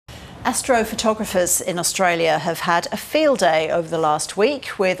Astro-photographers in Australia have had a field day over the last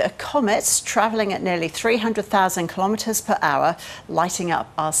week with a comet travelling at nearly 300,000 kilometres per hour, lighting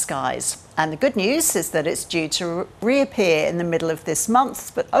up our skies. And the good news is that it's due to reappear in the middle of this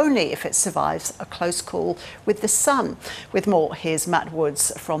month, but only if it survives a close call with the sun. With more, here's Matt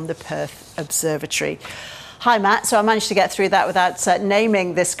Woods from the Perth Observatory. Hi Matt, so I managed to get through that without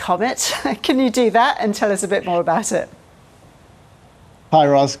naming this comet. Can you do that and tell us a bit more about it? Hi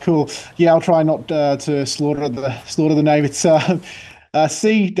Roz, cool. Yeah, I'll try not to slaughter the name. It's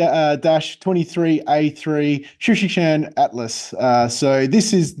C-23A3 Tsuchinshan-ATLAS. So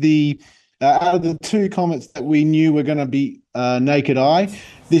this is the out of the two comets that we knew were going to be naked eye,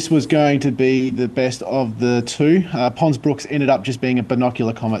 this was going to be the best of the two. Pons Brooks ended up just being a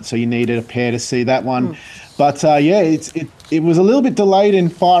binocular comet, so you needed a pair to see that one. But yeah, it was a little bit delayed in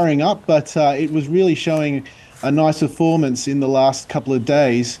firing up, but it was really showing a nice performance in the last couple of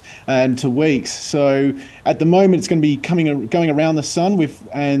days and to weeks. So at the moment, it's going to be going around the sun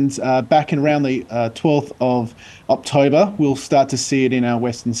and back in around the 12th of October, we'll start to see it in our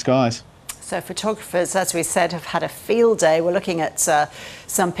western skies. So photographers, as we said, have had a field day. We're looking at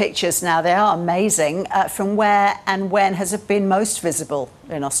some pictures now. They are amazing. From where and when has it been most visible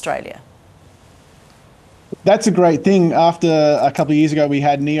in Australia? That's a great thing. After a couple of years ago, we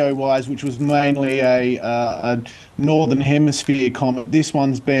had Neowise, which was mainly a northern hemisphere comet. This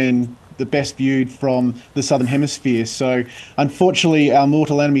one's been the best viewed from the southern hemisphere. So unfortunately, our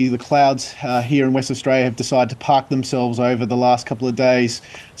mortal enemy, the clouds here in West Australia, have decided to park themselves over the last couple of days.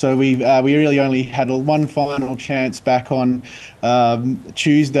 So we really only had one final chance back on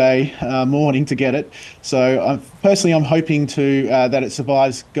Tuesday morning to get it. So personally, I'm hoping that it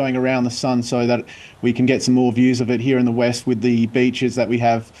survives going around the sun so that we can get some more views of it here in the west with the beaches that we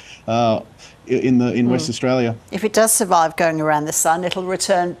have in West Australia. If it does survive going around the sun, it'll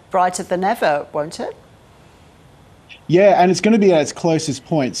return brighter than ever, won't it? Yeah, and it's going to be at its closest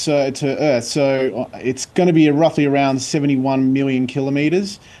point to Earth. So it's going to be roughly around 71 million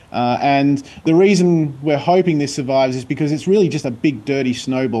kilometres. And the reason we're hoping this survives is because it's really just a big dirty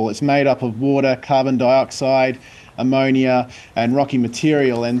snowball. It's made up of water, carbon dioxide, ammonia and rocky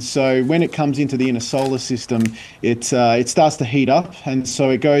material, and so when it comes into the inner solar system, it starts to heat up, and so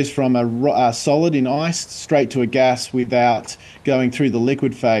it goes from a solid in ice straight to a gas without going through the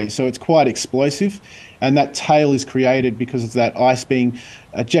liquid phase. So it's quite explosive, and that tail is created because of that ice being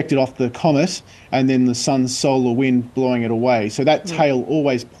ejected off the comet and then the sun's solar wind blowing it away. So that tail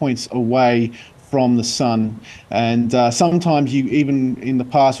always points away from the sun, and sometimes even in the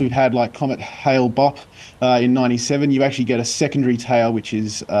past we've had like Comet Hale-Bopp in '97. You actually get a secondary tail, which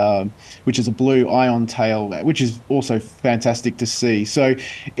is a blue ion tail, which is also fantastic to see. So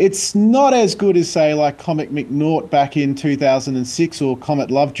it's not as good as say like Comet McNaught back in 2006 or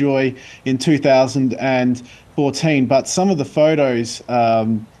Comet Lovejoy in 2014, but some of the photos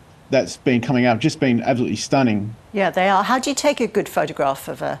that's been coming out have just been absolutely stunning. Yeah, they are. How do you take a good photograph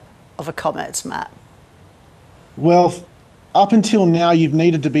of a comet, Matt? Well, up until now, you've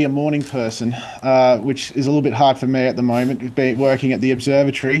needed to be a morning person, which is a little bit hard for me at the moment, working at the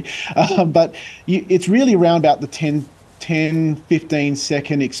observatory. But it's really around about the 10, 15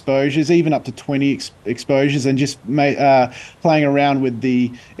 second exposures, even up to 20 exposures, and just playing around with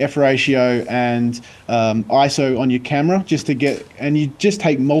the F ratio and ISO on your camera just to get, and you just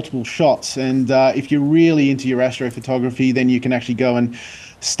take multiple shots. And if you're really into your astrophotography, then you can actually go and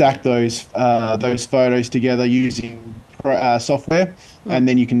stack those photos together using software, and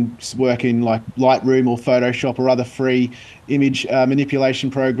then you can work in like Lightroom or Photoshop or other free image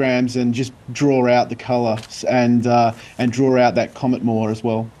manipulation programs and just draw out the color and draw out that comet more as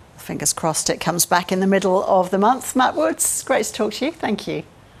well. Fingers crossed it comes back in the middle of the month. Matt Woods, great to talk to you. Thank you.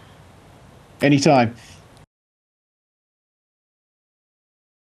 Anytime.